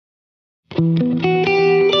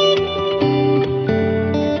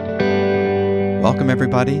Welcome,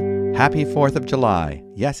 everybody. Happy 4th of July.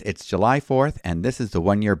 Yes, it's July 4th, and this is the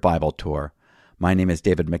one-year Bible tour. My name is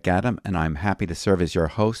David MacAdam, and I'm happy to serve as your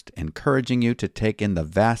host, encouraging you to take in the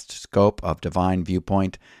vast scope of divine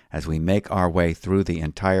viewpoint as we make our way through the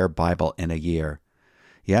entire Bible in a year.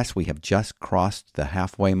 Yes, we have just crossed the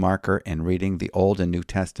halfway marker in reading the Old and New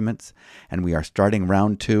Testaments, and we are starting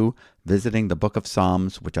round 2, visiting the book of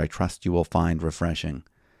Psalms, which I trust you will find refreshing.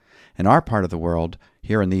 In our part of the world,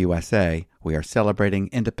 here in the USA, we are celebrating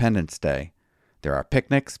Independence Day. There are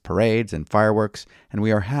picnics, parades, and fireworks, and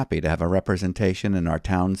we are happy to have a representation in our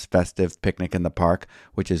town's festive picnic in the park,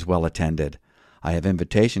 which is well attended. I have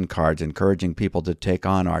invitation cards encouraging people to take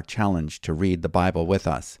on our challenge to read the Bible with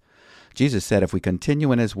us. Jesus said if we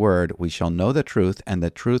continue in His Word, we shall know the truth, and the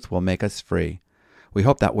truth will make us free. We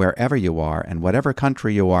hope that wherever you are and whatever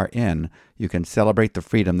country you are in, you can celebrate the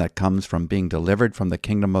freedom that comes from being delivered from the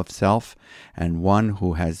kingdom of self and one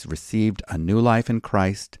who has received a new life in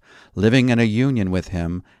Christ, living in a union with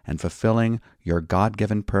Him and fulfilling your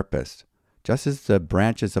God-given purpose, just as the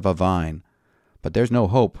branches of a vine. But there's no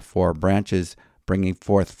hope for branches bringing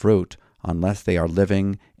forth fruit unless they are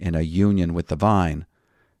living in a union with the vine.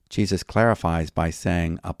 Jesus clarifies by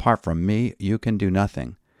saying, apart from me, you can do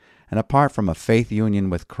nothing. And apart from a faith union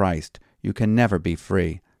with Christ, you can never be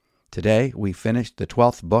free. Today, we finished the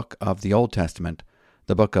 12th book of the Old Testament,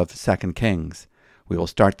 the book of 2 Kings. We will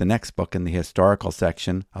start the next book in the historical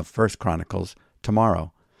section of 1 Chronicles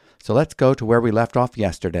tomorrow. So let's go to where we left off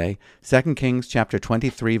yesterday, 2 Kings chapter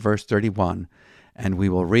 23, verse 31, and we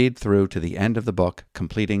will read through to the end of the book,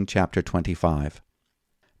 completing chapter 25.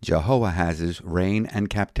 Jehoahaz's reign and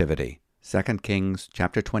captivity. 2 Kings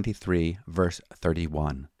chapter 23, verse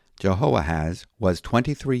 31. Jehoahaz was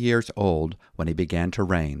 23 years old when he began to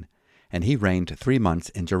reign, and he reigned 3 months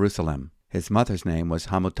in Jerusalem. His mother's name was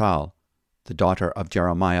Hamutal, the daughter of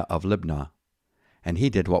Jeremiah of Libnah. And he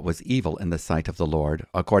did what was evil in the sight of the Lord,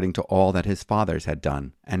 according to all that his fathers had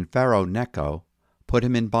done. And Pharaoh Necho put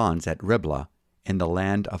him in bonds at Riblah, in the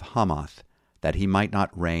land of Hamath, that he might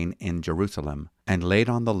not reign in Jerusalem, and laid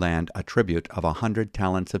on the land a tribute of 100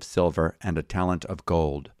 talents of silver and a talent of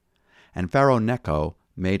gold. And Pharaoh Necho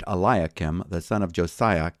made Eliakim the son of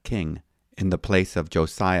Josiah king, in the place of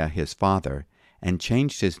Josiah his father, and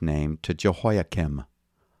changed his name to Jehoiakim.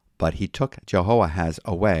 But he took Jehoahaz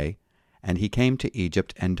away, and he came to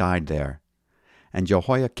Egypt and died there. And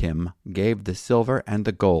Jehoiakim gave the silver and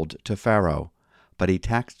the gold to Pharaoh, but he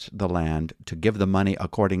taxed the land to give the money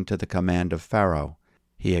according to the command of Pharaoh.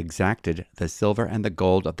 He exacted the silver and the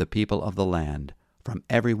gold of the people of the land, from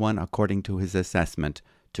everyone according to his assessment,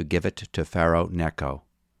 to give it to Pharaoh Necho.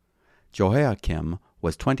 Jehoiakim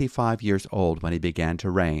was 25 years old when he began to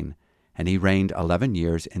reign, and he reigned 11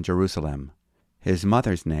 years in Jerusalem. His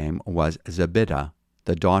mother's name was Zebidah,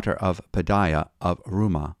 the daughter of Pedaiah of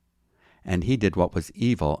Rumah. And he did what was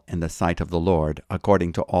evil in the sight of the Lord,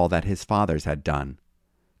 according to all that his fathers had done.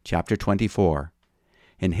 Chapter 24.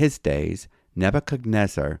 In his days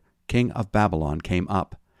Nebuchadnezzar, king of Babylon, came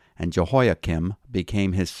up, and Jehoiakim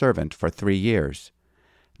became his servant for 3 years.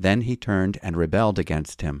 Then he turned and rebelled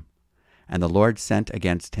against him. And the Lord sent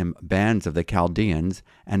against him bands of the Chaldeans,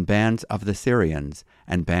 and bands of the Syrians,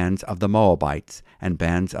 and bands of the Moabites, and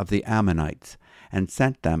bands of the Ammonites, and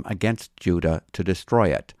sent them against Judah to destroy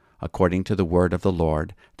it, according to the word of the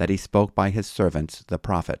Lord that he spoke by his servants the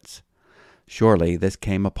prophets. Surely this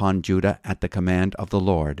came upon Judah at the command of the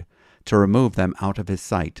Lord, to remove them out of his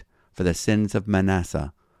sight, for the sins of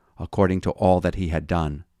Manasseh, according to all that he had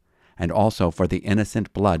done, and also for the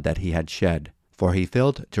innocent blood that he had shed. For he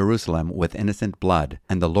filled Jerusalem with innocent blood,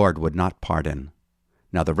 and the Lord would not pardon.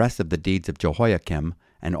 Now the rest of the deeds of Jehoiakim,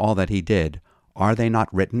 and all that he did, are they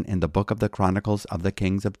not written in the book of the Chronicles of the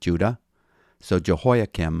kings of Judah? So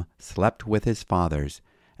Jehoiakim slept with his fathers,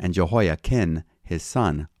 and Jehoiachin his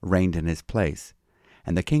son reigned in his place.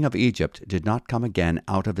 And the king of Egypt did not come again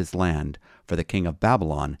out of his land, for the king of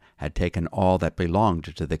Babylon had taken all that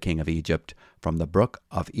belonged to the king of Egypt, from the brook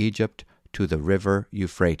of Egypt to the river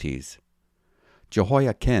Euphrates.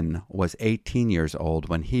 Jehoiachin was 18 years old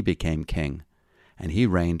when he became king, and he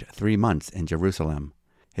reigned 3 months in Jerusalem.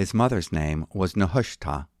 His mother's name was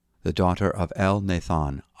Nehushta, the daughter of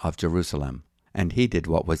Elnathan of Jerusalem, and he did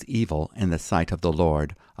what was evil in the sight of the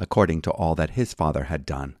Lord, according to all that his father had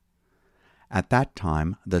done. At that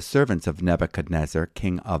time the servants of Nebuchadnezzar,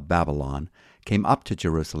 king of Babylon, came up to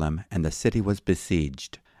Jerusalem, and the city was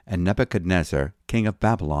besieged. And Nebuchadnezzar, king of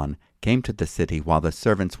Babylon, came to the city while the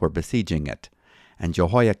servants were besieging it. And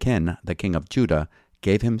Jehoiachin, the king of Judah,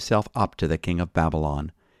 gave himself up to the king of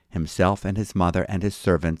Babylon, himself and his mother and his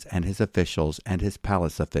servants and his officials and his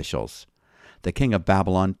palace officials. The king of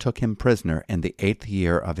Babylon took him prisoner in the 8th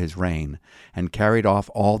year of his reign, and carried off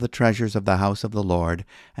all the treasures of the house of the Lord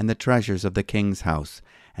and the treasures of the king's house,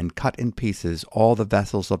 and cut in pieces all the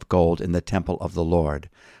vessels of gold in the temple of the Lord,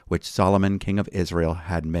 which Solomon king of Israel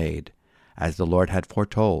had made, as the Lord had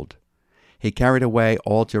foretold. He carried away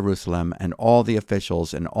all Jerusalem and all the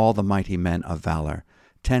officials and all the mighty men of valor,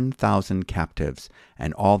 10,000 captives,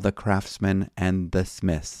 and all the craftsmen and the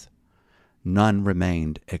smiths. None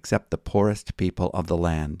remained except the poorest people of the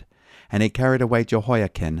land. And he carried away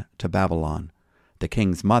Jehoiakim to Babylon. The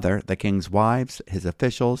king's mother, the king's wives, his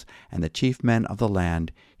officials, and the chief men of the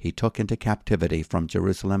land he took into captivity from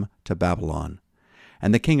Jerusalem to Babylon.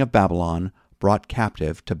 And the king of Babylon brought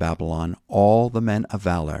captive to Babylon all the men of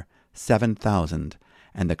valor, 7,000,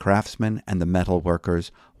 and the craftsmen and the metal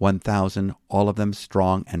workers, 1,000, all of them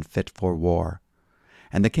strong and fit for war.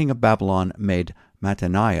 And the king of Babylon made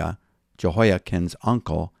Mattaniah, Jehoiakim's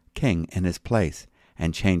uncle, king in his place,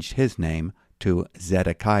 and changed his name to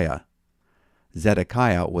Zedekiah.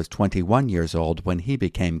 Zedekiah was 21 years old when he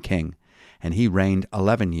became king, and he reigned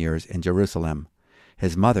 11 years in Jerusalem.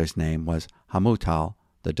 His mother's name was Hamutal,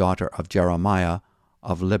 the daughter of Jeremiah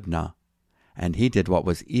of Libnah. And he did what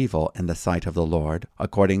was evil in the sight of the Lord,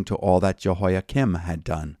 according to all that Jehoiakim had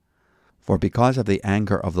done. For because of the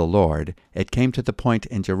anger of the Lord, it came to the point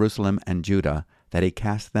in Jerusalem and Judah that he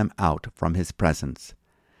cast them out from his presence.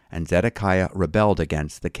 And Zedekiah rebelled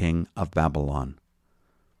against the king of Babylon.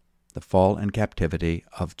 The fall and captivity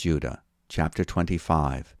of Judah, chapter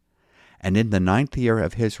 25. And in the 9th year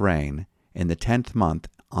of his reign, in the 10th month,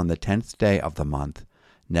 on the 10th day of the month,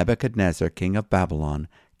 Nebuchadnezzar king of Babylon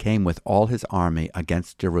came with all his army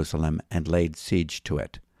against Jerusalem and laid siege to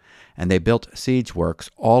it. And they built siege works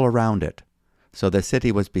all around it. So the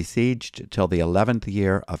city was besieged till the 11th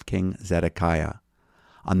year of King Zedekiah.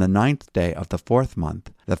 On the 9th day of the 4th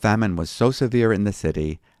month, the famine was so severe in the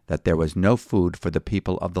city that there was no food for the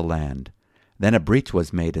people of the land. Then a breach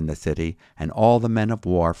was made in the city, and all the men of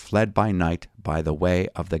war fled by night by the way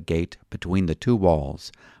of the gate between the two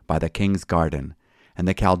walls, by the king's garden, and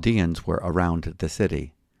the Chaldeans were around the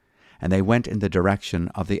city. And they went in the direction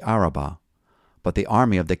of the Arabah. But the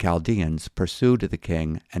army of the Chaldeans pursued the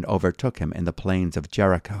king and overtook him in the plains of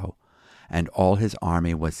Jericho, and all his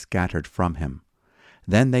army was scattered from him.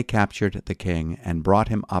 Then they captured the king and brought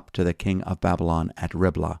him up to the king of Babylon at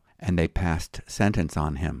Riblah, and they passed sentence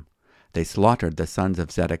on him. They slaughtered the sons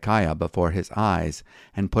of Zedekiah before his eyes,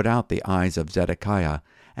 and put out the eyes of Zedekiah,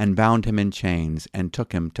 and bound him in chains, and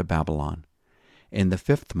took him to Babylon. In the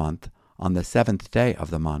 5th month, on the 7th day of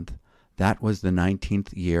the month, that was the 19th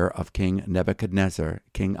year of King Nebuchadnezzar,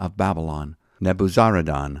 king of Babylon,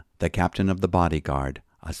 Nebuzaradan, the captain of the bodyguard,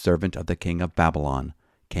 a servant of the king of Babylon,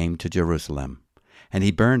 came to Jerusalem. And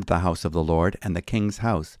he burned the house of the Lord and the king's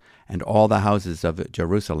house, and all the houses of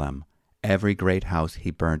Jerusalem. Every great house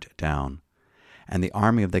he burnt down. And the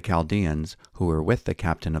army of the Chaldeans, who were with the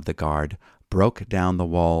captain of the guard, broke down the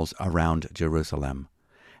walls around Jerusalem.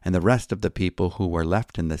 And the rest of the people who were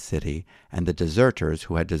left in the city, and the deserters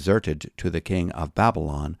who had deserted to the king of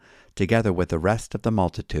Babylon, together with the rest of the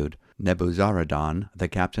multitude, Nebuzaradan, the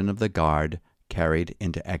captain of the guard, carried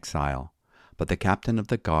into exile. But the captain of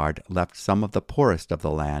the guard left some of the poorest of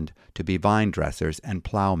the land to be vine-dressers and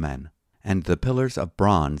plowmen. And the pillars of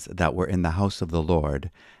bronze that were in the house of the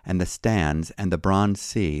Lord, and the stands and the bronze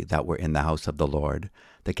sea that were in the house of the Lord,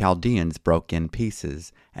 the Chaldeans broke in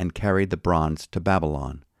pieces, and carried the bronze to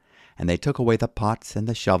Babylon. And they took away the pots and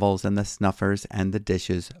the shovels and the snuffers and the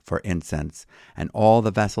dishes for incense, and all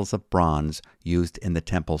the vessels of bronze used in the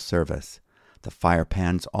temple service, the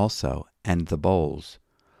firepans also, and the bowls.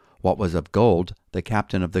 What was of gold the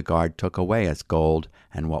captain of the guard took away as gold,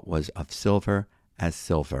 and what was of silver as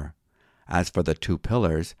silver. As for the 2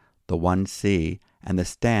 pillars, the one sea, and the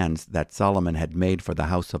stands that Solomon had made for the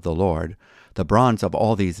house of the Lord, the bronze of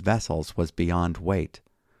all these vessels was beyond weight.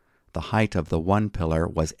 The height of the one pillar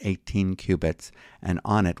was 18 cubits, and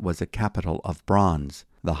on it was a capital of bronze.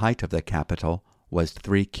 The height of the capital was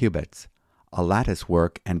 3 cubits. A lattice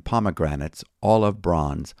work and pomegranates, all of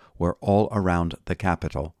bronze, were all around the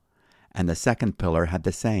capital. And the 2nd pillar had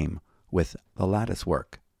the same, with the lattice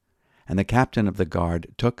work. And the captain of the guard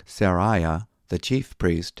took Seraiah the chief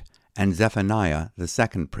priest, and Zephaniah the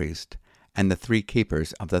 2nd priest, and the 3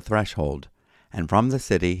 keepers of the threshold. And from the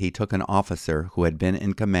city he took an officer who had been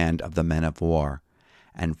in command of the men of war,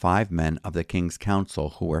 and 5 men of the king's council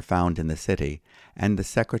who were found in the city, and the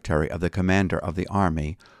secretary of the commander of the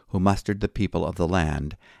army, who mustered the people of the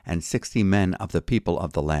land, and 60 men of the people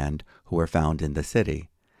of the land who were found in the city.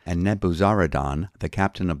 And Nebuzaradan, the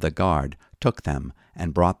captain of the guard, took them,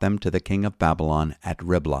 and brought them to the king of Babylon at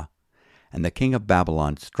Riblah. And the king of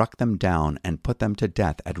Babylon struck them down, and put them to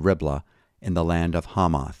death at Riblah, in the land of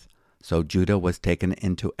Hamath. So Judah was taken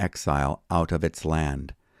into exile out of its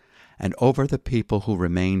land. And over the people who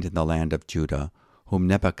remained in the land of Judah, whom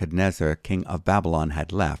Nebuchadnezzar king of Babylon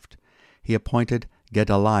had left, he appointed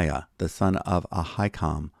Gedaliah the son of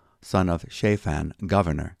Ahikam, son of Shaphan,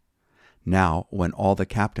 governor. Now when all the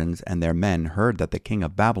captains and their men heard that the king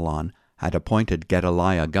of Babylon had appointed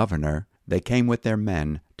Gedaliah governor, they came with their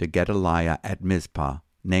men to Gedaliah at Mizpah,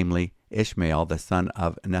 namely Ishmael the son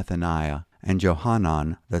of Nethaniah, and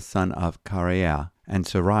Johanan the son of Kareah, and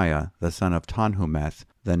Sariah the son of Tanhumeth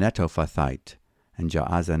the Netophathite, and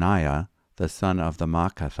Jaazaniah the son of the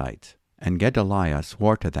Maacathite. And Gedaliah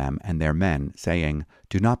swore to them and their men, saying,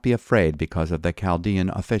 Do not be afraid because of the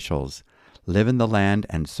Chaldean officials. Live in the land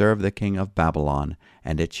and serve the king of Babylon,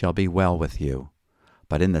 and it shall be well with you.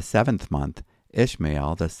 But in the 7th month,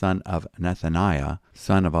 Ishmael the son of Nethaniah,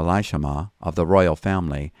 son of Elishama, of the royal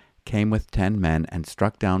family, came with 10 men and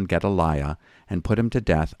struck down Gedaliah, and put him to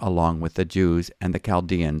death along with the Jews and the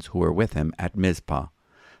Chaldeans who were with him at Mizpah.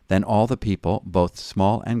 Then all the people, both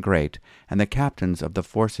small and great, and the captains of the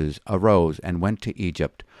forces arose and went to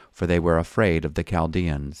Egypt, for they were afraid of the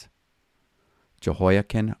Chaldeans.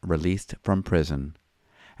 Jehoiachin released from prison.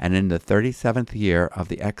 And in the 37th year of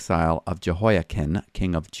the exile of Jehoiachin,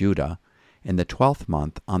 king of Judah, in the 12th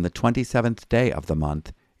month, on the 27th day of the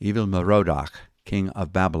month, Evil-Merodach, king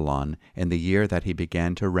of Babylon, in the year that he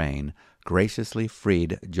began to reign, graciously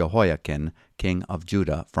freed Jehoiachin, king of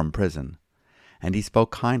Judah, from prison. And he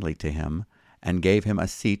spoke kindly to him, and gave him a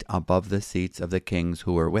seat above the seats of the kings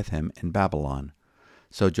who were with him in Babylon.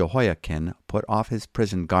 So Jehoiachin put off his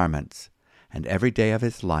prison garments, and every day of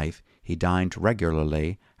his life he dined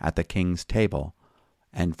regularly at the king's table,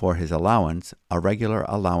 and for his allowance a regular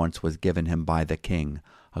allowance was given him by the king,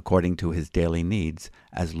 according to his daily needs,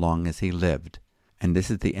 as long as he lived. And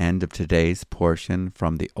this is the end of today's portion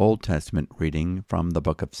from the Old Testament reading from the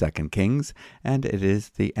book of 2 Kings, and it is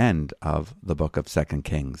the end of the book of 2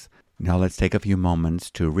 Kings. Now let's take a few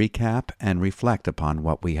moments to recap and reflect upon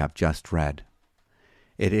what we have just read.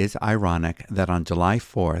 It is ironic that on July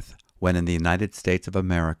 4th, when in the United States of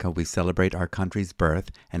America we celebrate our country's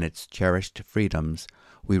birth and its cherished freedoms,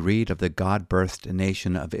 we read of the God-birthed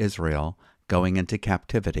nation of Israel going into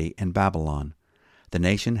captivity in Babylon. The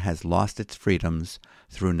nation has lost its freedoms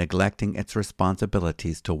through neglecting its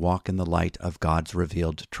responsibilities to walk in the light of God's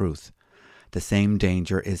revealed truth. The same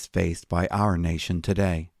danger is faced by our nation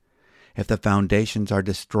today. If the foundations are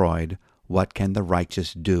destroyed, what can the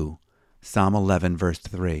righteous do? Psalm 11, verse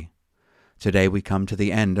 3. Today we come to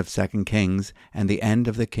the end of 2 Kings and the end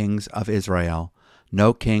of the kings of Israel.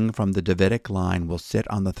 No king from the Davidic line will sit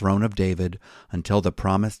on the throne of David until the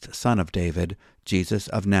promised son of David, Jesus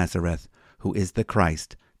of Nazareth, who is the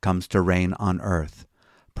Christ, comes to reign on earth.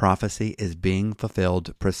 Prophecy is being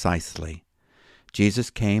fulfilled precisely. Jesus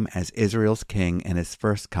came as Israel's king in his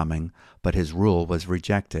first coming, but his rule was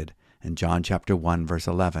rejected, in John chapter 1, verse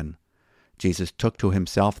 11. Jesus took to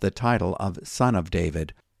himself the title of Son of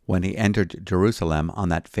David when he entered Jerusalem on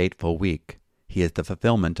that fateful week. He is the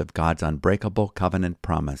fulfillment of God's unbreakable covenant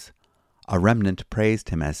promise. A remnant praised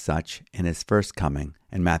him as such in his first coming,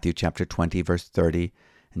 in Matthew chapter 20, verse 30,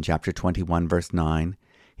 in chapter 21, verse 9,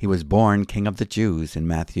 he was born King of the Jews in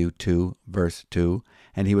Matthew 2, verse 2,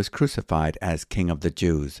 and he was crucified as King of the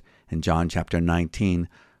Jews in John chapter 19,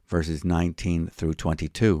 verses 19 through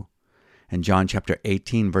 22. In John chapter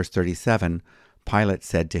 18, verse 37, Pilate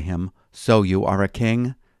said to him, "So you are a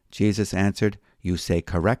king?" Jesus answered, "You say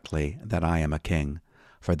correctly that I am a king.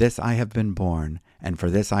 For this I have been born, and for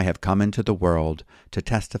this I have come into the world, to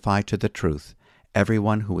testify to the truth.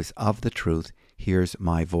 Everyone who is of the truth hears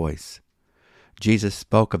my voice." Jesus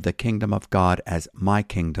spoke of the kingdom of God as my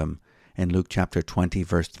kingdom in Luke chapter 20,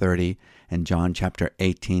 verse 30, and John chapter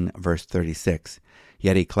 18, verse 36.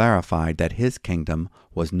 Yet he clarified that his kingdom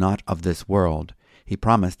was not of this world. He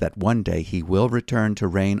promised that one day he will return to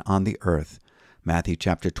reign on the earth. Matthew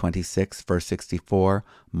chapter 26, verse 64,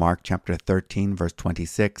 Mark chapter 13, verse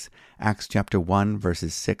 26, Acts chapter 1,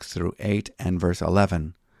 verses 6 through 8, and verse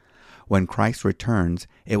 11. When Christ returns,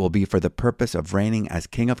 it will be for the purpose of reigning as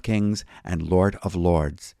King of Kings and Lord of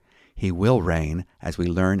Lords. He will reign, as we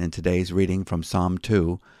learn in today's reading from Psalm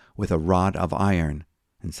 2, with a rod of iron,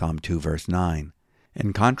 in Psalm 2, verse 9.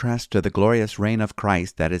 In contrast to the glorious reign of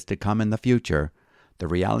Christ that is to come in the future, the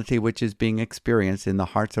reality which is being experienced in the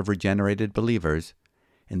hearts of regenerated believers,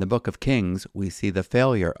 in the book of Kings we see the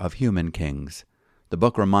failure of human kings. The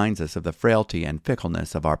book reminds us of the frailty and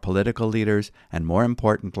fickleness of our political leaders, and more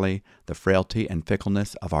importantly, the frailty and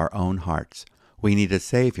fickleness of our own hearts. We need a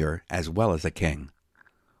Savior as well as a king.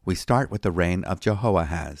 We start with the reign of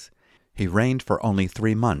Jehoahaz. He reigned for only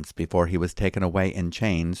 3 months before he was taken away in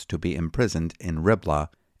chains to be imprisoned in Riblah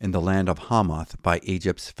in the land of Hamath by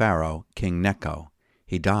Egypt's Pharaoh, King Necho.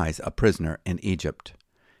 He dies a prisoner in Egypt.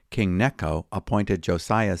 King Necho appointed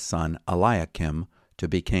Josiah's son Eliakim to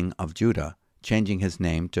be king of Judah, changing his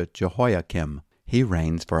name to Jehoiakim. He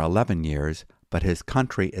reigns for 11 years, but his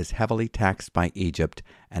country is heavily taxed by Egypt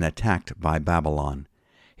and attacked by Babylon.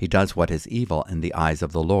 He does what is evil in the eyes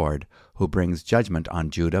of the Lord, who brings judgment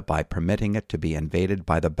on Judah by permitting it to be invaded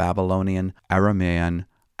by the Babylonian, Aramean,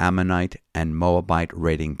 Ammonite, and Moabite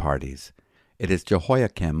raiding parties. It is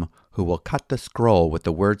Jehoiakim who will cut the scroll with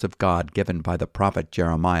the words of God given by the prophet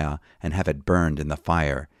Jeremiah and have it burned in the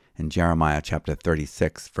fire, in Jeremiah chapter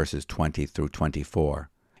 36, verses 20 through 24.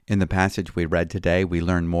 In the passage we read today, we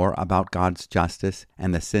learn more about God's justice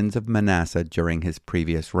and the sins of Manasseh during his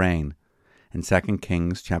previous reign. In 2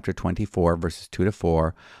 Kings chapter 24, verses 2 to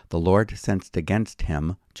 4, the Lord sent against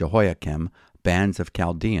him, Jehoiakim, bands of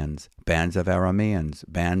Chaldeans, bands of Arameans,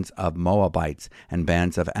 bands of Moabites, and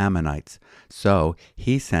bands of Ammonites. So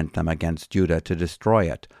he sent them against Judah to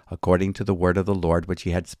destroy it, according to the word of the Lord which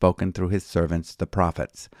he had spoken through his servants the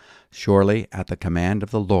prophets. Surely at the command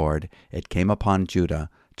of the Lord it came upon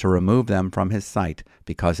Judah to remove them from his sight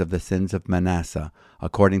because of the sins of Manasseh,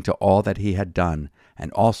 according to all that he had done,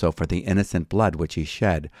 and also for the innocent blood which he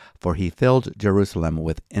shed, for he filled Jerusalem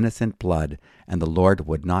with innocent blood, and the Lord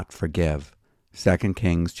would not forgive. 2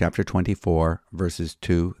 Kings chapter 24, verses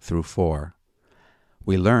 2 through 4.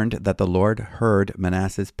 We learned that the Lord heard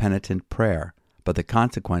Manasseh's penitent prayer, but the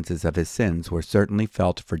consequences of his sins were certainly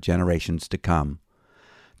felt for generations to come.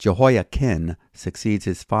 Jehoiakim succeeds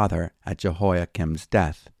his father at Jehoiakim's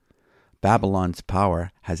death. Babylon's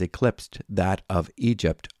power has eclipsed that of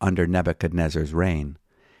Egypt under Nebuchadnezzar's reign.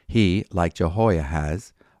 He, like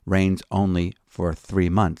Jehoahaz, reigns only for 3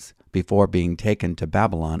 months before being taken to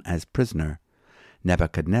Babylon as prisoner.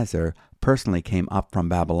 Nebuchadnezzar personally came up from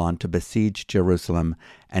Babylon to besiege Jerusalem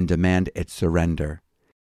and demand its surrender.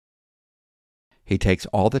 He takes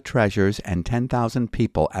all the treasures and 10,000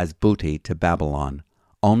 people as booty to Babylon.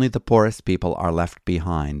 Only the poorest people are left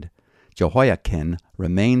behind. Jehoiakim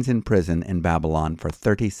remains in prison in Babylon for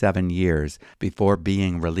 37 years before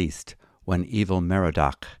being released when evil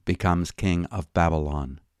Merodach becomes king of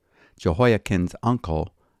Babylon. Jehoiakim's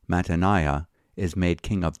uncle, Mattaniah, is made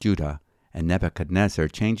king of Judah, and Nebuchadnezzar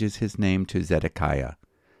changes his name to Zedekiah.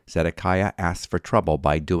 Zedekiah asks for trouble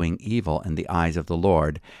by doing evil in the eyes of the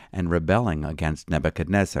Lord and rebelling against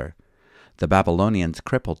Nebuchadnezzar. The Babylonians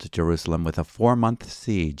crippled Jerusalem with a 4-month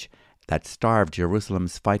siege that starved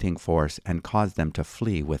Jerusalem's fighting force and caused them to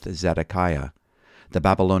flee with Zedekiah. The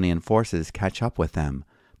Babylonian forces catch up with them.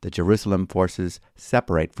 The Jerusalem forces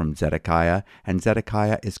separate from Zedekiah, and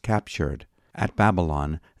Zedekiah is captured. At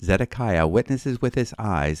Babylon, Zedekiah witnesses with his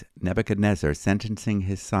eyes Nebuchadnezzar sentencing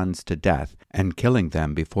his sons to death and killing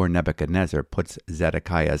them before Nebuchadnezzar puts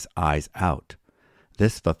Zedekiah's eyes out.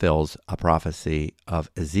 This fulfills a prophecy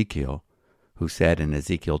of Ezekiel, who said in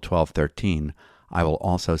Ezekiel 12:13, I will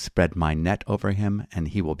also spread my net over him, and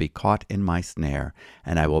he will be caught in my snare,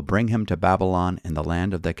 and I will bring him to Babylon in the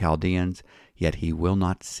land of the Chaldeans, yet he will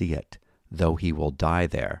not see it, though he will die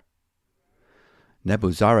there.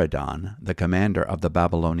 Nebuzaradan, the commander of the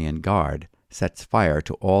Babylonian guard, sets fire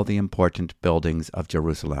to all the important buildings of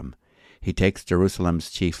Jerusalem. He takes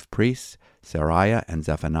Jerusalem's chief priests, Seraiah and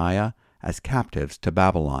Zephaniah, as captives to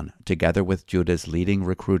Babylon, together with Judah's leading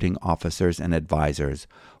recruiting officers and advisers,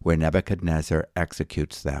 where Nebuchadnezzar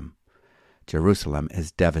executes them. Jerusalem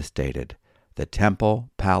is devastated. The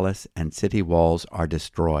temple, palace, and city walls are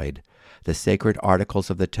destroyed. The sacred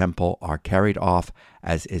articles of the temple are carried off,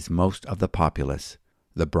 as is most of the populace.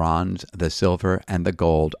 The bronze, the silver, and the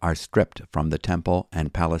gold are stripped from the temple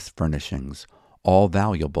and palace furnishings. All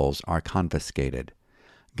valuables are confiscated.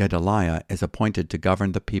 Gedaliah is appointed to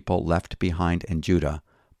govern the people left behind in Judah,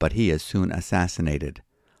 but he is soon assassinated.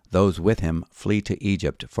 Those with him flee to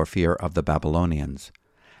Egypt for fear of the Babylonians.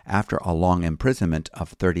 After a long imprisonment of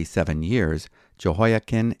 37 years,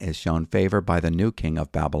 Jehoiakim is shown favor by the new king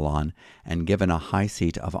of Babylon and given a high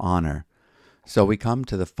seat of honor. So we come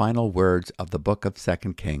to the final words of the book of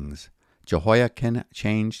 2 Kings. Jehoiakim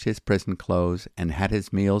changed his prison clothes and had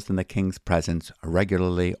his meals in the king's presence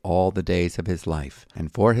regularly all the days of his life.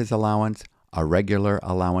 And for his allowance, a regular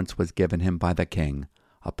allowance was given him by the king,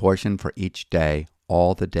 a portion for each day,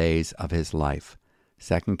 all the days of his life.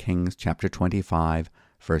 2 Kings chapter 25,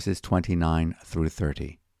 verses 29 through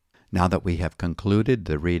 30. Now that we have concluded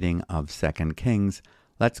the reading of 2 Kings,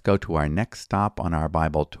 let's go to our next stop on our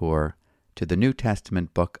Bible tour, to the New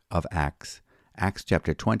Testament book of Acts, Acts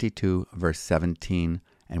chapter 22, verse 17,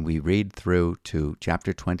 and we read through to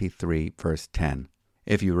chapter 23, verse 10.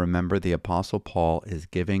 If you remember, the Apostle Paul is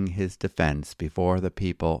giving his defense before the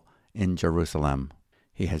people in Jerusalem.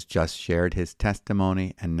 He has just shared his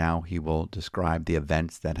testimony, and now he will describe the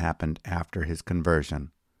events that happened after his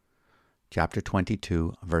conversion. Chapter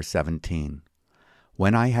 22, verse 17.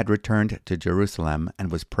 When I had returned to Jerusalem and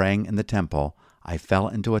was praying in the temple, I fell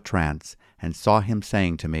into a trance and saw him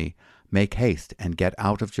saying to me, "Make haste and get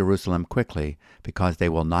out of Jerusalem quickly, because they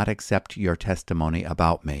will not accept your testimony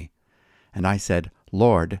about me." And I said,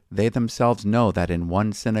 "Lord, they themselves know that in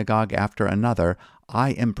one synagogue after another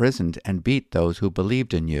I imprisoned and beat those who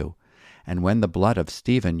believed in you. And when the blood of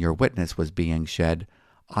Stephen your witness was being shed,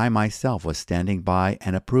 I myself was standing by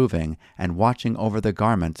and approving and watching over the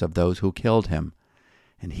garments of those who killed him."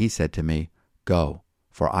 And he said to me, "Go,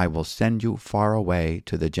 for I will send you far away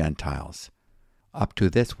to the Gentiles." Up to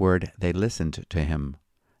this word they listened to him.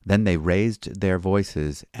 Then they raised their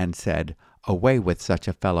voices and said, "Away with such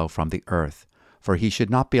a fellow from the earth, for he should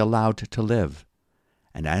not be allowed to live."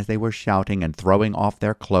 And as they were shouting and throwing off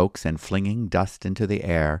their cloaks and flinging dust into the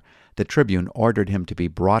air, the tribune ordered him to be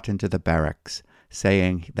brought into the barracks,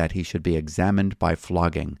 saying that he should be examined by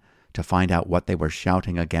flogging, to find out what they were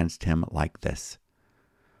shouting against him like this.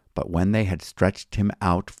 But when they had stretched him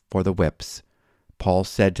out for the whips, Paul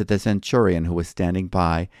said to the centurion who was standing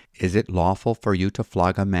by, "Is it lawful for you to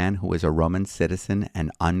flog a man who is a Roman citizen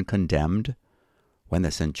and uncondemned?" When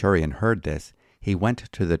the centurion heard this, he went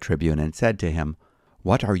to the tribune and said to him,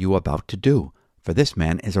 "What are you about to do? For this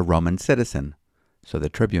man is a Roman citizen." So the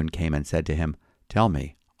tribune came and said to him, "Tell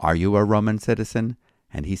me, are you a Roman citizen?"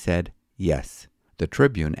 And he said, "Yes." The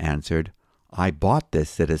tribune answered, "I bought this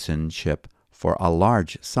citizenship for a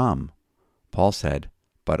large sum." Paul said,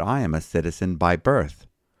 "But I am a citizen by birth."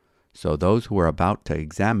 So those who were about to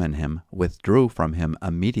examine him withdrew from him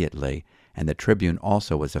immediately, and the tribune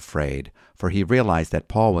also was afraid, for he realized that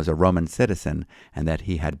Paul was a Roman citizen and that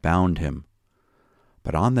he had bound him.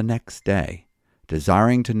 But on the next day,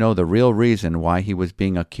 desiring to know the real reason why he was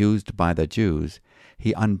being accused by the Jews,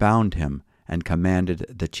 he unbound him and commanded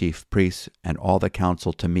the chief priests and all the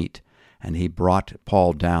council to meet, and he brought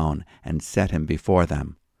Paul down and set him before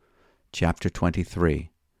them. Chapter 23.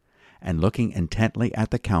 And looking intently at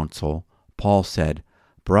the council, Paul said,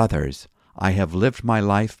 "Brothers, I have lived my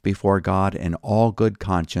life before God in all good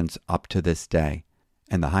conscience up to this day."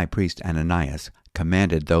 And the high priest Ananias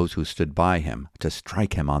commanded those who stood by him to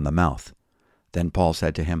strike him on the mouth. Then Paul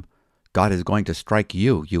said to him, "God is going to strike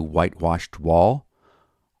you, you whitewashed wall.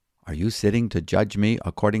 Are you sitting to judge me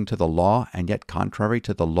according to the law, and yet contrary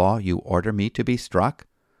to the law you order me to be struck?"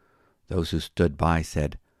 Those who stood by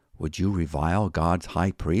said, "Would you revile God's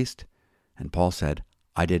high priest?" And Paul said,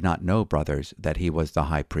 "I did not know, brothers, that he was the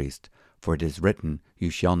high priest, for it is written, 'You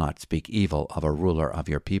shall not speak evil of a ruler of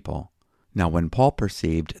your people.'" Now when Paul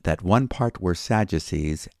perceived that one part were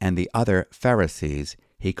Sadducees and the other Pharisees,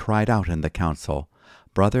 he cried out in the council,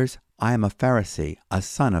 "Brothers, I am a Pharisee, a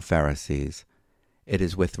son of Pharisees. It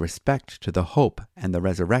is with respect to the hope and the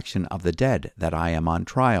resurrection of the dead that I am on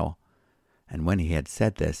trial." And when he had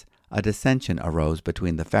said this, a dissension arose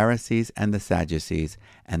between the Pharisees and the Sadducees,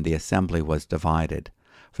 and the assembly was divided.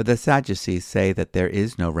 For the Sadducees say that there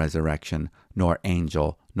is no resurrection, nor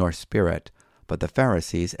angel, nor spirit, but the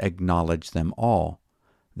Pharisees acknowledge them all.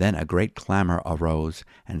 Then a great clamor arose,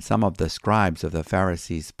 and some of the scribes of the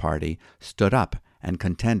Pharisees' party stood up and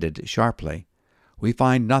contended sharply. "We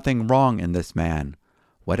find nothing wrong in this man.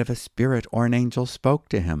 What if a spirit or an angel spoke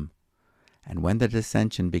to him?" And when the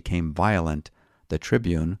dissension became violent, the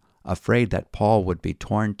tribune, afraid that Paul would be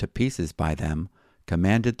torn to pieces by them,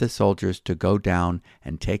 commanded the soldiers to go down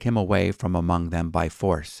and take him away from among them by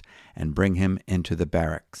force, and bring him into the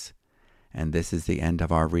barracks. And this is the end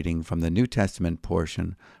of our reading from the New Testament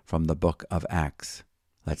portion from the book of Acts.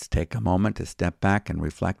 Let's take a moment to step back and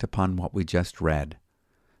reflect upon what we just read.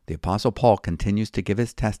 The Apostle Paul continues to give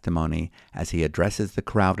his testimony as he addresses the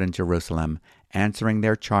crowd in Jerusalem, answering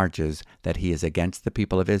their charges that he is against the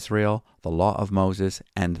people of Israel, the law of Moses,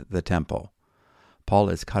 and the temple. Paul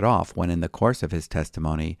is cut off when in the course of his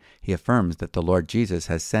testimony he affirms that the Lord Jesus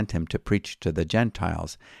has sent him to preach to the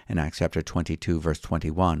Gentiles in Acts chapter 22, verse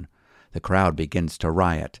 21. The crowd begins to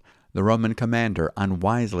riot. The Roman commander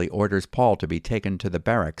unwisely orders Paul to be taken to the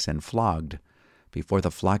barracks and flogged. Before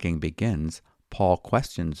the flogging begins, Paul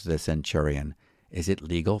questions the centurion, "Is it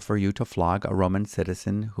legal for you to flog a Roman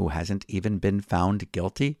citizen who hasn't even been found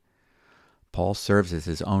guilty?" Paul serves as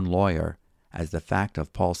his own lawyer, as the fact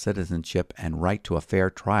of Paul's citizenship and right to a fair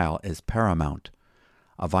trial is paramount.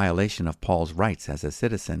 A violation of Paul's rights as a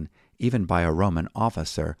citizen, even by a Roman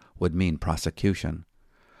officer, would mean prosecution.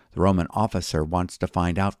 The Roman officer wants to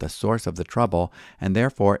find out the source of the trouble and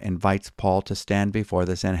therefore invites Paul to stand before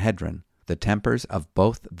the Sanhedrin. The tempers of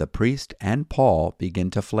both the priest and Paul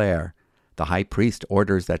begin to flare. The high priest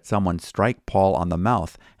orders that someone strike Paul on the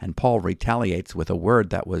mouth, and Paul retaliates with a word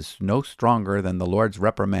that was no stronger than the Lord's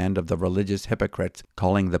reprimand of the religious hypocrites,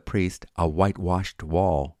 calling the priest a whitewashed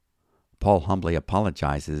wall. Paul humbly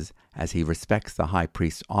apologizes as he respects the high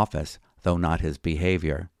priest's office, though not his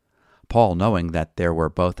behavior. Paul, knowing that there were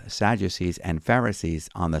both Sadducees and Pharisees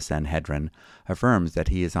on the Sanhedrin, affirms that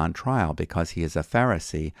he is on trial because he is a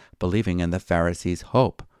Pharisee, believing in the Pharisees'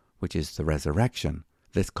 hope, which is the resurrection.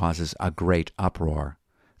 This causes a great uproar.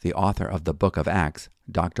 The author of the book of Acts,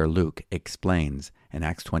 Dr. Luke, explains in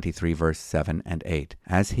Acts 23, verse 7 and 8,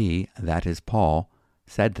 "As he, that is Paul,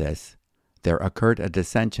 said this, there occurred a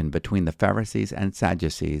dissension between the Pharisees and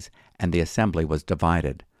Sadducees, and the assembly was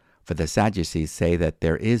divided. For the Sadducees say that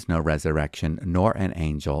there is no resurrection, nor an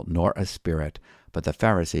angel, nor a spirit, but the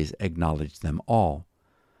Pharisees acknowledge them all."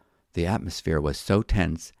 The atmosphere was so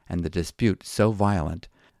tense and the dispute so violent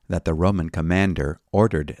that the Roman commander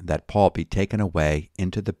ordered that Paul be taken away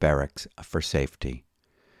into the barracks for safety.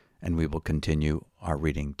 And we will continue our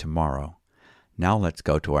reading tomorrow. Now let's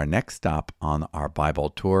go to our next stop on our Bible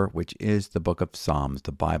tour, which is the book of Psalms,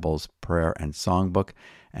 the Bible's prayer and songbook,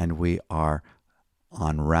 and we are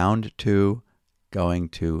on round 2, going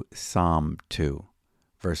to Psalm 2,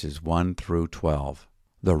 verses 1 through 12.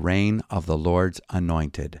 The reign of the Lord's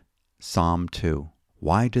anointed. Psalm 2.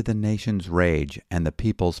 Why do the nations rage and the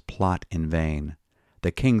peoples plot in vain?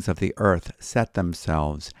 The kings of the earth set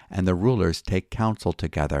themselves, and the rulers take counsel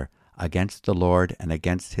together against the Lord and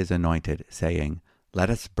against his anointed, saying, Let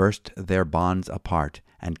us burst their bonds apart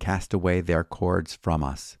and cast away their cords from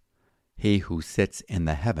us. He who sits in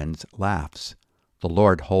the heavens laughs. The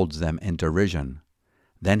Lord holds them in derision.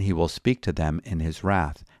 Then he will speak to them in his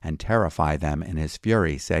wrath and terrify them in his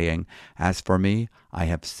fury, saying, As for me, I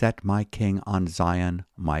have set my king on Zion,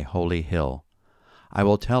 my holy hill. I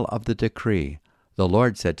will tell of the decree. The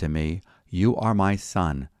Lord said to me, You are my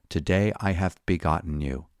son. Today I have begotten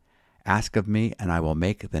you. Ask of me, and I will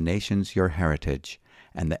make the nations your heritage,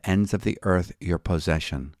 and the ends of the earth your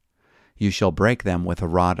possession. You shall break them with a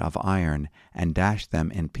rod of iron, and dash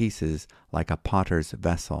them in pieces like a potter's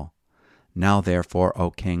vessel. Now therefore, O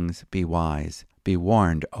kings, be wise. Be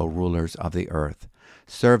warned, O rulers of the earth.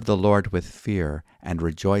 Serve the Lord with fear, and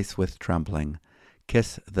rejoice with trembling.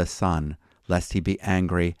 Kiss the Son, lest he be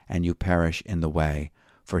angry, and you perish in the way,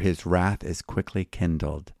 for his wrath is quickly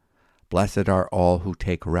kindled. Blessed are all who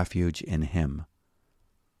take refuge in him.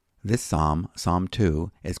 This psalm, Psalm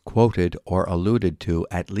 2, is quoted or alluded to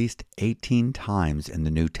at least 18 times in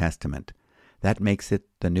the New Testament. That makes it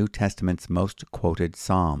the New Testament's most quoted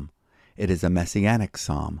psalm. It is a messianic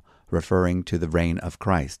psalm, referring to the reign of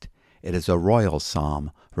Christ. It is a royal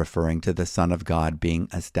psalm, referring to the Son of God being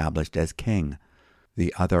established as king.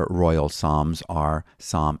 The other royal psalms are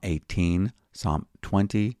Psalm 18, Psalm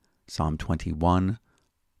 20, Psalm 21,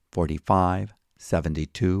 45,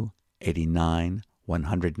 72, 89,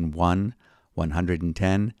 101,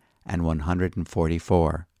 110, and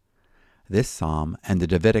 144. This psalm and the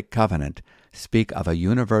Davidic covenant speak of a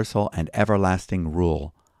universal and everlasting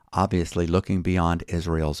rule, obviously looking beyond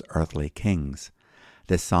Israel's earthly kings.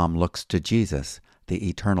 This psalm looks to Jesus, the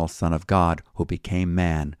eternal Son of God who became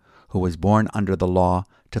man, who was born under the law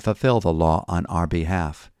to fulfill the law on our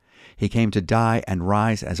behalf. He came to die and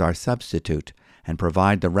rise as our substitute and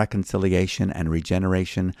provide the reconciliation and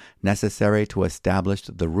regeneration necessary to establish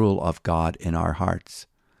the rule of God in our hearts.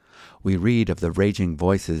 We read of the raging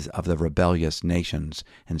voices of the rebellious nations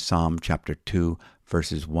in Psalm chapter 2,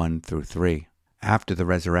 verses 1 through 3. After the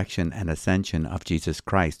resurrection and ascension of Jesus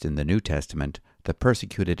Christ in the New Testament, the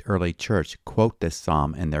persecuted early church quote this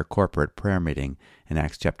psalm in their corporate prayer meeting in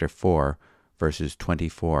Acts chapter 4, verses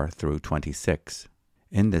 24 through 26.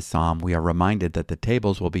 In this psalm, we are reminded that the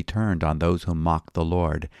tables will be turned on those who mock the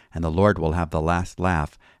Lord, and the Lord will have the last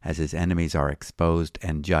laugh as his enemies are exposed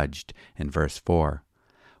and judged in verse 4.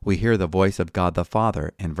 We hear the voice of God the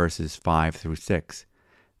Father in verses 5 through 6.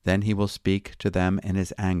 Then he will speak to them in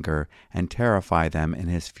his anger and terrify them in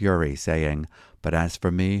his fury, saying, But as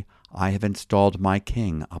for me, I have installed my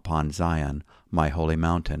king upon Zion, my holy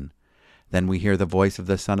mountain. Then we hear the voice of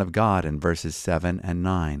the Son of God in verses 7 and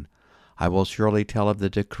 9. I will surely tell of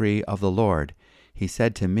the decree of the Lord. He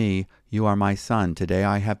said to me, You are my son, today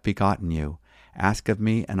I have begotten you. Ask of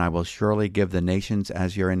me, and I will surely give the nations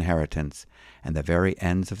as your inheritance, and the very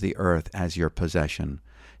ends of the earth as your possession.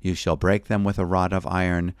 You shall break them with a rod of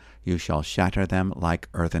iron, you shall shatter them like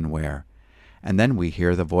earthenware. And then we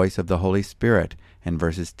hear the voice of the Holy Spirit in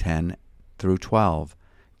verses 10 through 12,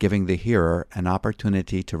 giving the hearer an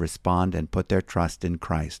opportunity to respond and put their trust in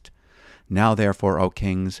Christ. Now therefore, O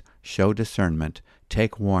kings, show discernment,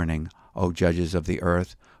 take warning, O judges of the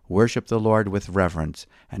earth, worship the Lord with reverence,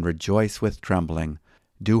 and rejoice with trembling.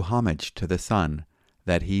 Do homage to the Son,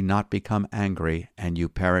 that he not become angry, and you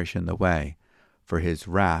perish in the way, for his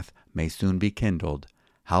wrath may soon be kindled.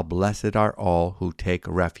 How blessed are all who take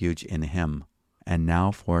refuge in him. And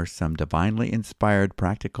now for some divinely inspired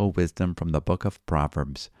practical wisdom from the book of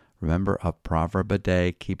Proverbs. Remember, a proverb a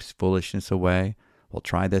day keeps foolishness away. We'll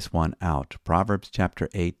try this one out. Proverbs chapter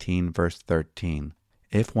 18, verse 13.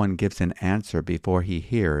 If one gives an answer before he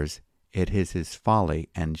hears, it is his folly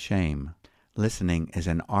and shame. Listening is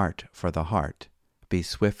an art for the heart. Be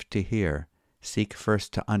swift to hear. Seek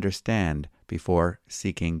first to understand before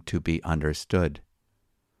seeking to be understood.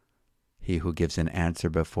 He who gives an answer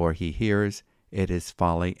before he hears, it is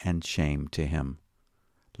folly and shame to him.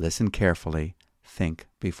 Listen carefully. Think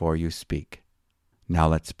before you speak. Now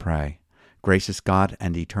let's pray. Gracious God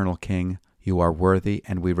and eternal King, you are worthy,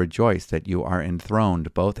 and we rejoice that you are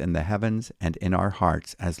enthroned both in the heavens and in our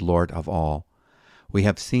hearts as Lord of all. We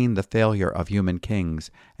have seen the failure of human kings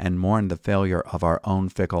and mourn the failure of our own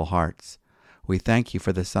fickle hearts. We thank you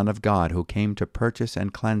for the Son of God who came to purchase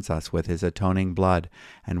and cleanse us with his atoning blood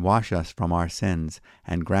and wash us from our sins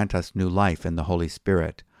and grant us new life in the Holy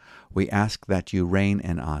Spirit. We ask that you reign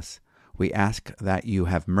in us. We ask that you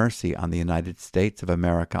have mercy on the United States of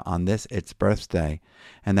America on this its birthday,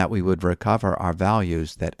 and that we would recover our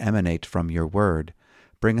values that emanate from your word.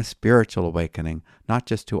 Bring a spiritual awakening, not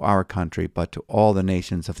just to our country, but to all the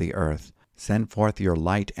nations of the earth. Send forth your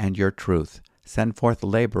light and your truth. Send forth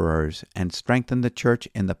laborers, and strengthen the church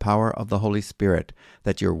in the power of the Holy Spirit,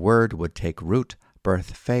 that your word would take root,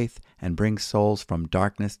 birth faith, and bring souls from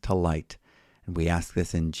darkness to light. And we ask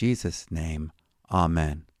this in Jesus' name.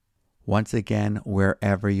 Amen. Once again,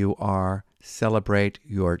 wherever you are, celebrate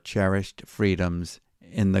your cherished freedoms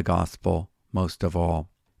in the gospel, most of all.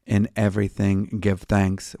 In everything give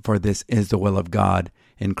thanks, for this is the will of God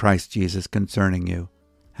in Christ Jesus concerning you.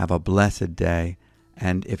 Have a blessed day,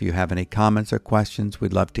 and if you have any comments or questions,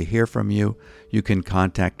 we'd love to hear from you. You can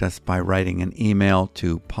contact us by writing an email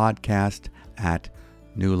to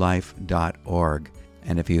podcast@newlife.org.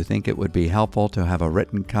 And if you think it would be helpful to have a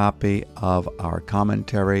written copy of our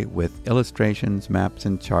commentary with illustrations, maps,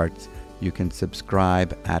 and charts, you can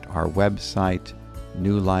subscribe at our website,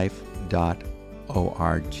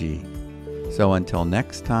 newlife.org. So until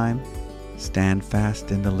next time, stand fast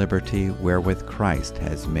in the liberty wherewith Christ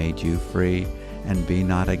has made you free, and be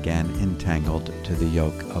not again entangled to the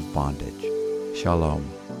yoke of bondage.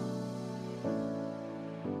 Shalom.